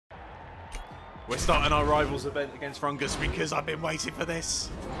We're starting our rivals event against Thrungus because I've been waiting for this.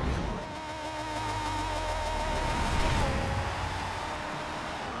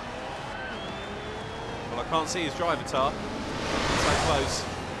 Well, I can't see his driver tar. So close.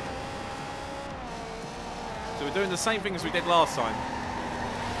 So we're doing the same thing as we did last time.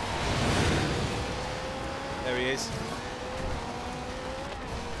 There he is.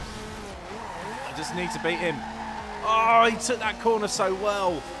 I just need to beat him. Oh, he took that corner so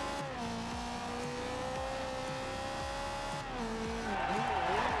well.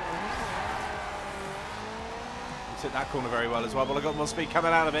 He took that corner very well as well, but I got more speed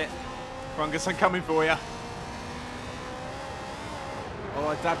coming out of it. Thrungus, I'm coming for you. Oh,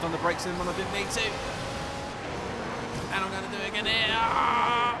 I dabbed on the brakes in when I didn't need to. And I'm going to do it again here.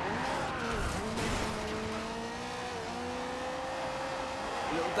 Ah!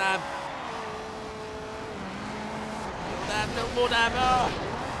 Little dab. Little dab, little more dab. Oh!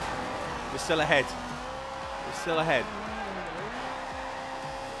 We're still ahead. We're still ahead.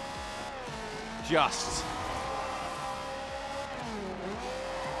 Just.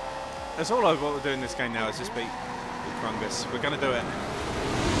 That's all I've got to do in this game now is just beat Thrungus. We're going to do it.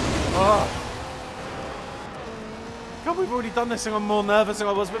 Oh. God, we've already done this and I'm more nervous than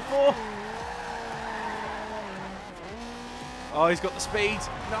I was before. Oh, he's got the speed.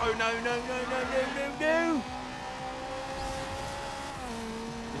 No, no, no, no, no, no, no, no.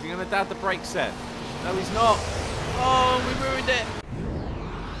 Is he going to dab the brake set? No, he's not. Oh, we ruined it.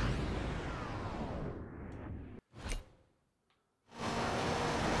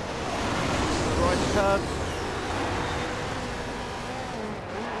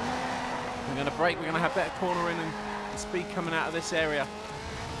 We're going to brake, we're going to have better cornering and speed coming out of this area.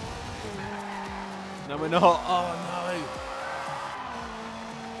 No, we're not. Oh, no.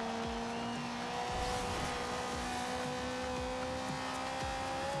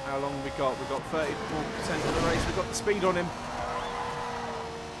 How long have we got? We've got 34% of the race. We've got the speed on him.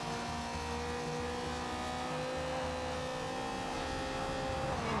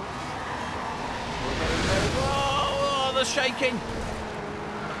 Oh, the shaking.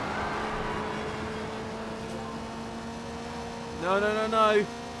 No, no, no, no.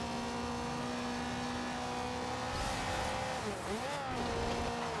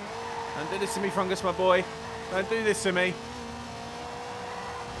 Don't do this to me, Thrungus, my boy. Don't do this to me.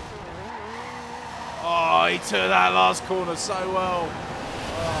 Oh, he took that last corner so well.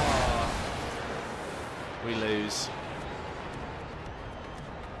 Oh. We lose.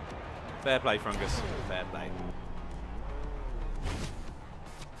 Fair play, Thrungus. Fair play.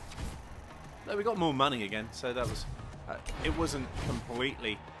 No, we got more money again, so that was... it wasn't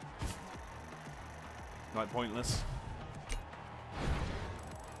completely like pointless.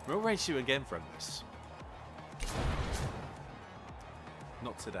 We'll race you again from this.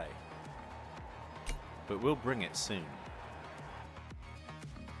 Not today, but we'll bring it soon.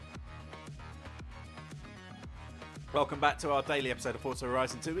 Welcome back to our daily episode of Forza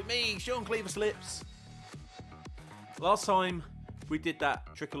Horizon 2 with me, Sean Cleaver Slips. Last time we did that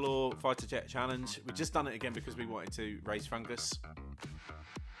Tricolor Fighter Jet Challenge. We've just done it again because we wanted to race Thrungus.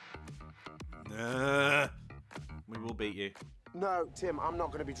 We will beat you. No, Tim, I'm not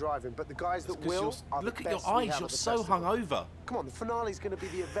going to be driving, but the guys that will are look the at best your we eyes, have you're at the so festival. hungover. Come on, the finale's going to be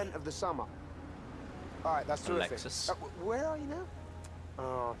the event of the summer. All right, that's terrific. Alexis. Where are you now?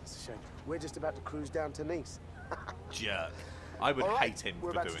 Oh, it's a shame. We're just about to cruise down to Nice. Jerk. I would hate him for doing that.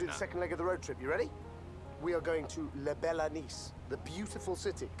 We're about to do the second leg of the road trip. You ready? We are going to La Bella Nice, the beautiful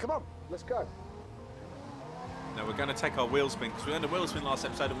city. Come on, let's go. Now we're going to take our wheel spin because we earned a wheel spin last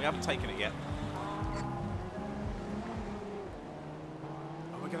episode and we haven't taken it yet.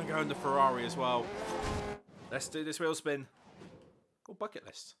 And we're going to go in the Ferrari as well. Let's do this wheel spin. Oh, bucket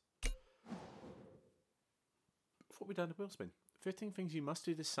list. What we done the wheel spin? 15 things you must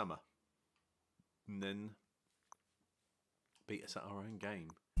do this summer. And then beat us at our own game.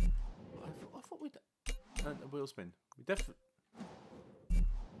 I thought we'd done a wheel spin. We definitely.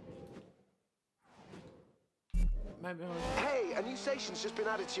 Hey, a new station's just been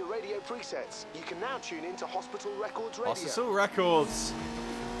added to your radio presets. You can now tune into Hospital Records Radio. Hospital Records.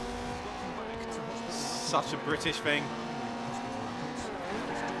 Such a British thing.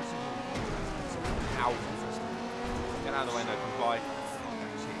 Ow. Get out of the way, no comply.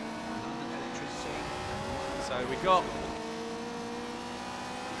 So we got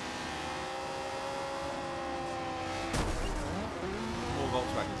more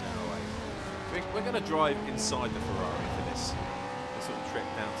Volkswagens in our way. We're going to drive inside the Ferrari for this sort of trip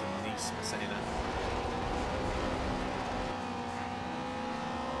down to Nice, Messina.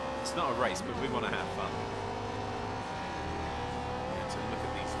 It's not a race, but we want to have fun. Yeah, to look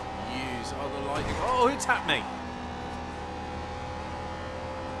at these views. Oh, the lightning. Oh, who tapped me?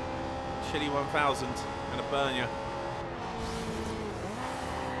 Chili 1000. Gonna burn you.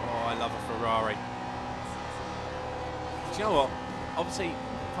 Oh, I love a Ferrari. Do you know what? Obviously,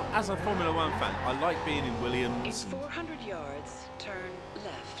 as a Formula 1 fan, I like being in Williams. In 400 yards, turn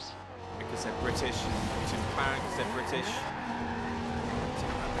left. Because they're British, and it's in McLaren because they're British.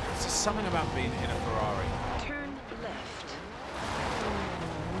 There's just something about being in a Ferrari. Turn left.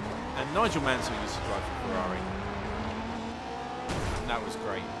 And Nigel Mansell used to drive a Ferrari. And that was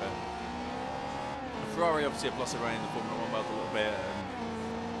great, but Ferrari obviously have lost their way in the Formula 1 world a little bit. And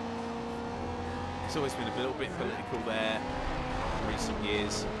it's always been a little bit political there in recent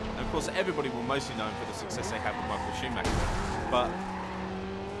years. And of course, everybody will mostly know for the success they have with Michael Schumacher. But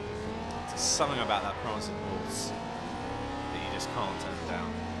there's something about that prancing horse that you just can't turn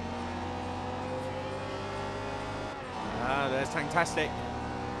down. Ah, there's fantastic.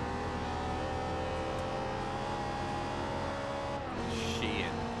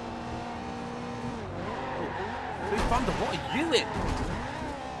 Shit. Oh, Blue Thunder, what are you in?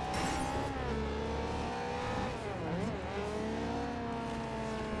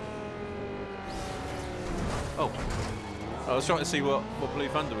 Oh, I was trying to see what Blue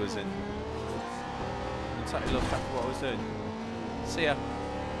Thunder was in. And totally lost track of what I was doing. See ya.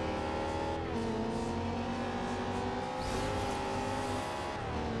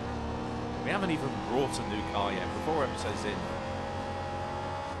 We haven't even brought a new car yet. We're 4 episodes in.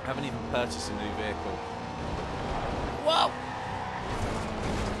 Haven't even purchased a new vehicle. Whoa!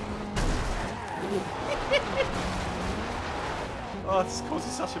 Oh, this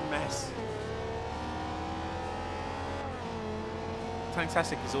causes such a mess.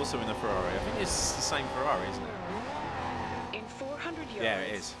 Fantastic is also in a Ferrari. I think it's the same Ferrari, isn't it? In 400 yards, Yeah,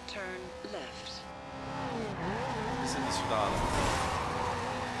 it is. turn left. It's in the Stradale.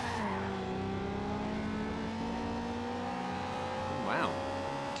 Wow.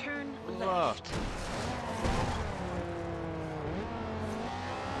 Turn Whoa. left.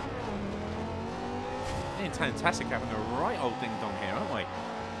 It's fantastic having a right old ding dong here, aren't we?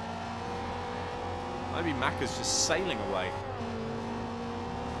 Maybe Macca's just sailing away.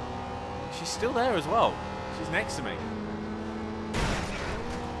 She's still there as well. She's next to me.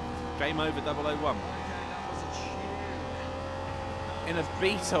 Game over 001. In a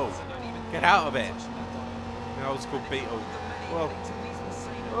Beetle. Get out of it. The old school Beetle. Whoa.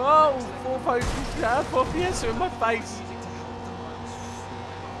 Oh, four Fiesta in my face.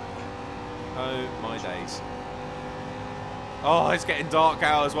 Oh my days. Oh, it's getting dark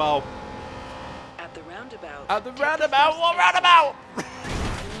out as well. At the roundabout. At the roundabout? What roundabout?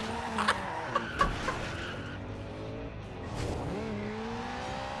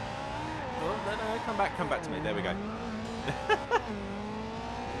 Oh, no, come back to me. There we go.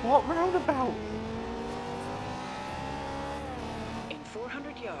 What roundabout? In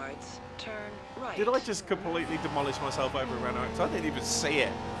 400 yards, turn right. Did I just completely demolish myself over a roundabout? I didn't even see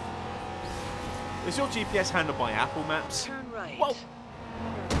it. Is your GPS handled by Apple Maps? Turn right. Whoa.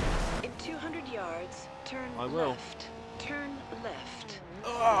 In 200 yards, turn I will. left. Turn left.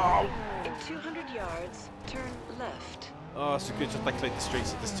 Oh! In 200 yards, turn left. Oh, it's a good job they cleared the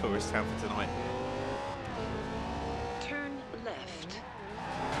streets of this tourist town for tonight. Turn left.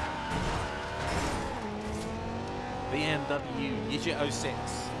 BMW Yidget 06.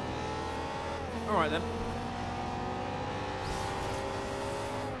 Alright then.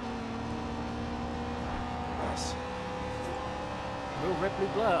 Nice. Little red, blue,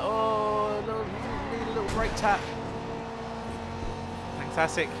 blur. Oh, need a little brake tap.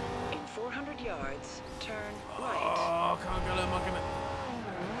 Fantastic. In 400 yards, turn Oh, right. can't go there, am I gonna...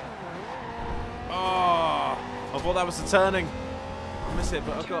 Oh, I thought that was the turning. I missed it,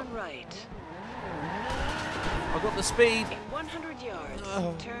 but I've got... Turn right. I've got the speed. In 100 yards,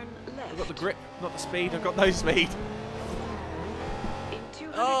 turn left. I've got the grip, not the speed. I've got no speed. In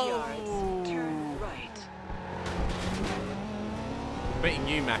 200 Oh. yards, turn right. I'm beating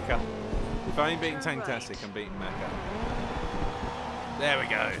you, Macca. If I ain't beating Turn Tanktastic, right. I'm beating Macca. There we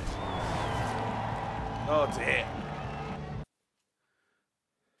go. Oh dear.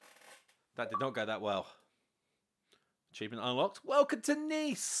 That did not go that well. Achievement unlocked. Welcome to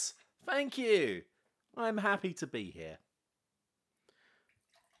Nice. Thank you. I'm happy to be here.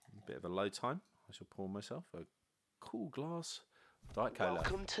 A bit of a low time. I shall pour myself a cool glass of Diet Cola.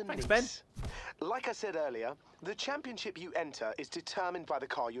 Welcome to Thanks, Nice. Ben. Like I said earlier, the championship you enter is determined by the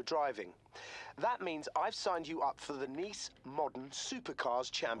car you're driving. That means I've signed you up for the Nice Modern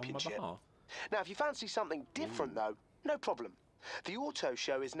Supercars Championship. behalf? Now, if you fancy something different, though, no problem. The auto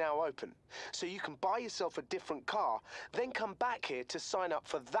show is now open, so you can buy yourself a different car, then come back here to sign up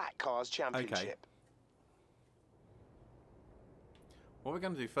for that car's championship. Okay. What we're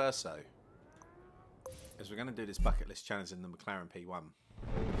going to do first, though, is we're going to do this bucket list challenge in the McLaren P1.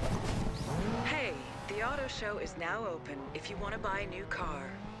 Hey, the auto show is now open if you want to buy a new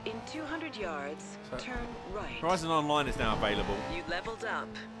car. In 200 yards, turn right. Horizon Online is now available. You leveled up.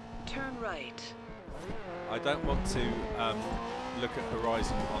 Turn right. I don't want to look at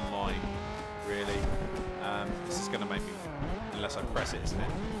Horizon Online, really. This is going to make me, unless I press it, isn't it?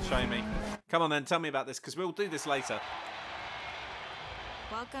 Show me. Come on then, tell me about this, because we'll do this later.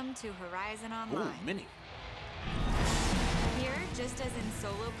 Welcome to Horizon Online. Ooh, Mini. Here, just as in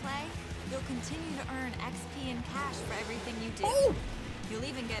solo play, you'll continue to earn XP and cash for everything you do. Ooh. You'll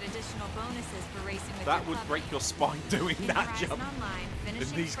even get additional bonuses for racing with That your would puppy. break your spine doing In that Horizon jump. Online,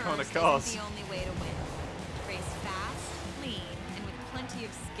 finishing these first kind of isn't cars. the only way to win. Race fast, clean, and with plenty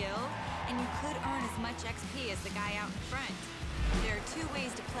of skill, and you could earn as much XP as the guy out in front. There are two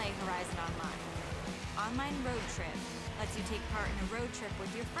ways to play Horizon Online. Online Road Trip lets you take part in a road trip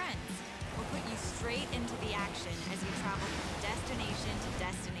with your friends. Will put you straight into the action as you travel from destination to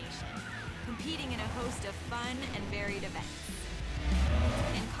destination, competing in a host of fun and varied events.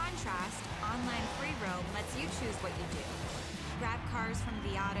 In contrast, Online Free Roam lets you choose what you do. Grab cars from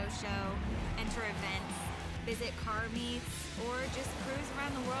the auto show, enter events, visit car meets, or just cruise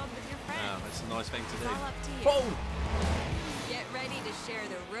around the world with your friends. Oh, that's a nice thing to It's do. all up to you. Boom! Get ready to share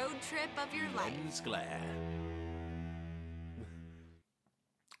the road trip of your life. Lens glare.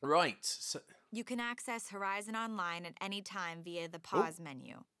 Right. So, You can access Horizon Online at any time via the pause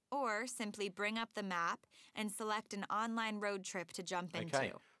menu, or simply bring up the map and select an online road trip to jump into.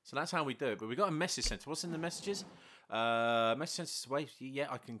 okay. So that's how we do it. But we got a message center. What's in the messages? Message center's away. Yeah,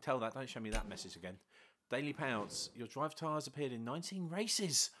 I can tell that. Don't show me that message again. Daily payouts. Your drive tire has appeared in 19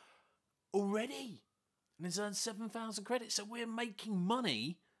 races already, and has earned 7,000 credits. So we're making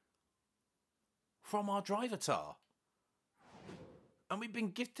money from our driver tar. And we've been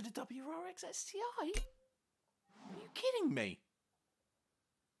gifted a WRX STI? Are you kidding me?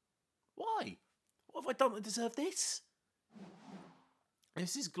 Why? What have I done to deserve this?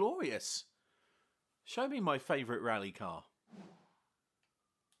 This is glorious. Show me my favourite rally car.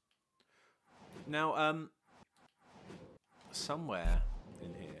 Now, somewhere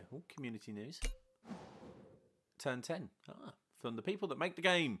in here, community news. Turn 10. From the people that make the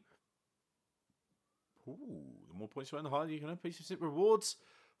game. Ooh, the more points you earn, the higher you can earn pieces of rewards.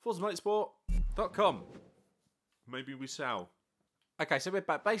 ForzaMotorsport.com. Maybe we shall. Okay, so we're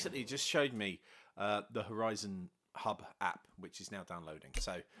back. Basically, just showed me the Horizon Hub app, which is now downloading.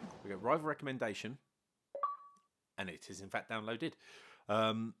 So we got rival recommendation, and it is in fact downloaded.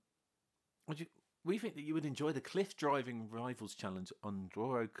 We think that you would enjoy the Cliff Driving Rivals Challenge on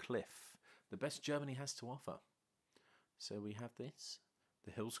Douro Cliff, the best Germany has to offer. So we have this,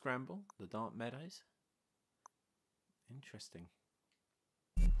 the Hill Scramble, the Dark Meadows. Interesting.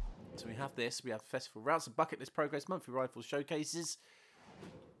 So we have this, we have Festival Routes, and Bucket List Progress, Monthly Rifles Showcases.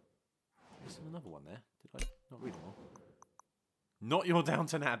 There's another one there. Did I not read them all? Not your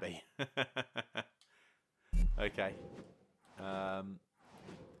Downton Abbey. Okay.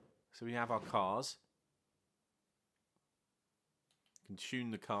 So we have our cars. We can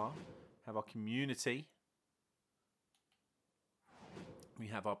tune the car. Have our community. We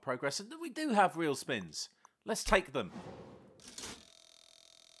have our progress. And we do have real spins. Let's take them.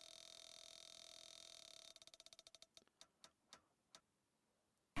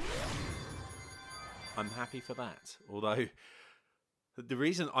 I'm happy for that. Although, the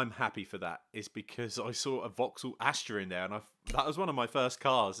reason I'm happy for that is because I saw a Vauxhall Astra in there, and that was one of my first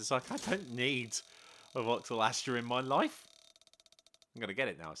cars. It's like, I don't need a Vauxhall Astra in my life. I'm going to get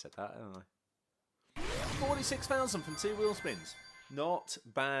it now I said that, haven't I? 46,000 from 2 wheel spins. Not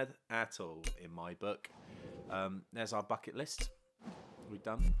bad at all in my book. There's our bucket list. We've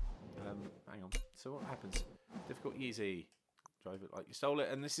done. Hang on. So what happens? Difficult, easy. Drive it like you stole it.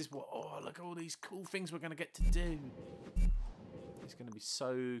 And this is what... Oh, look at all these cool things we're going to get to do. It's going to be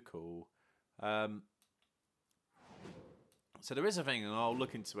so cool. So there is a thing, and I'll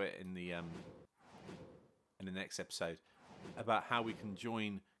look into it in the next episode, about how we can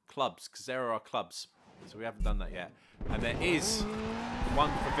join clubs, because there are clubs. So we haven't done that yet. And there is one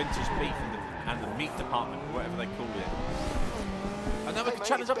for vintage beef and the meat department, or whatever they call it. And then we can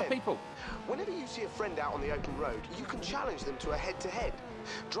challenge other people. Whenever you see a friend out on the open road, you can challenge them to a head-to-head.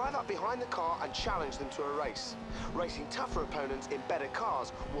 Drive up behind the car and challenge them to a race. Racing tougher opponents in better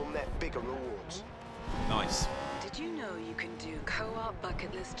cars will net bigger rewards. Nice. Did you know you can do co-op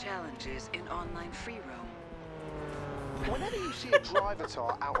bucket list challenges in online free roam? Whenever you see a driver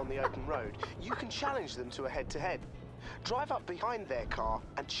tar out on the open road, you can challenge them to a head-to-head. Drive up behind their car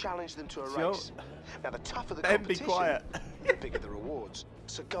and challenge them to a race. Now, the tougher the competition, be quiet. the bigger the rewards.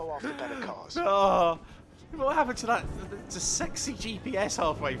 So go after better cars. Oh, what happened to that? It's a sexy GPS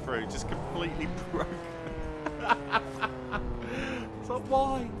halfway through, just completely broken. It's like,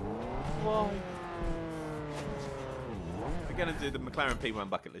 why? Why? We're going to do the McLaren P1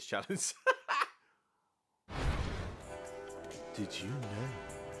 bucket list challenge. Did you know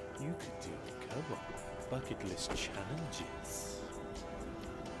you could do co-op bucket list challenges?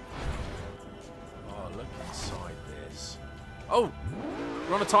 Oh, look inside this. Oh,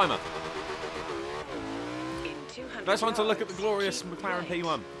 we're on a timer. In 200 Let's want to look at the yards, glorious keep McLaren right.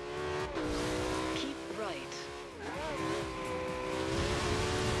 P1. Keep right.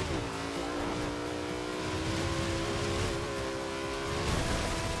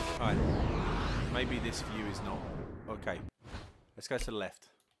 Alright. Maybe this view is not. Okay. Let's go to the left.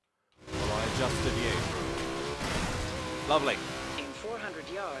 While I adjust the view. Lovely. In 400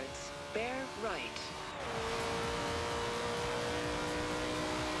 yards, bear right.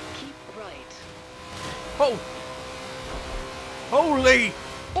 Keep right. Oh! Holy! Turn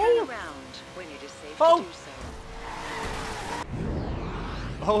Oh! around when it is safe Oh! to do so.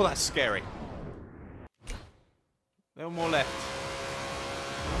 Oh, that's scary. A little more left.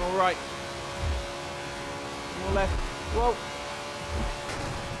 A little more right. More left. Whoa!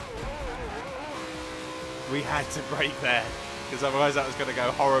 We had to brake there, because otherwise that was going to go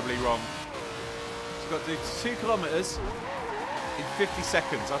horribly wrong. It's got to do 2 kilometres in 50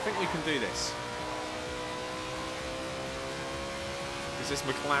 seconds. I think we can do this. Because this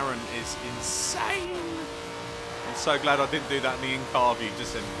McLaren is insane. I'm so glad I didn't do that in the in-car view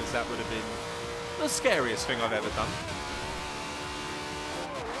just then, because that would have been the scariest thing I've ever done.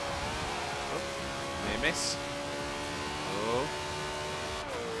 Oh, near miss. Oh.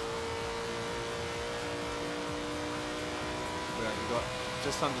 We've got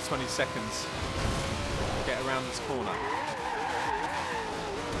just under 20 seconds to get around this corner.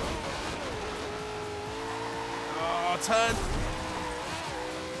 Oh, turn!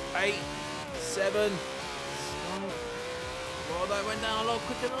 8, 7. Oh, that went down a lot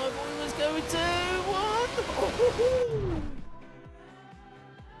quicker than I thought it was going to. 1.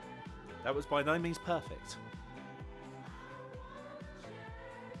 That was by no means perfect.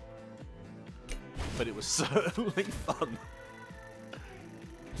 But it was certainly fun.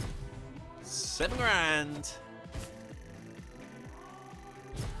 7 grand.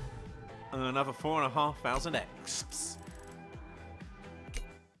 And another 4,500 X.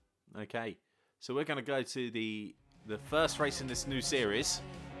 Okay, so we're going to go to the first race in this new series.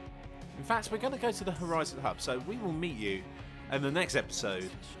 In fact, we're going to go to the Horizon Hub. So we will meet you in the next episode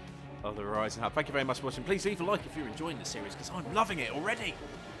of the Horizon Hub. Thank you very much for watching. Please leave a like if you're enjoying the series, because I'm loving it already.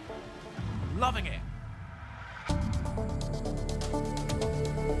 I'm loving it.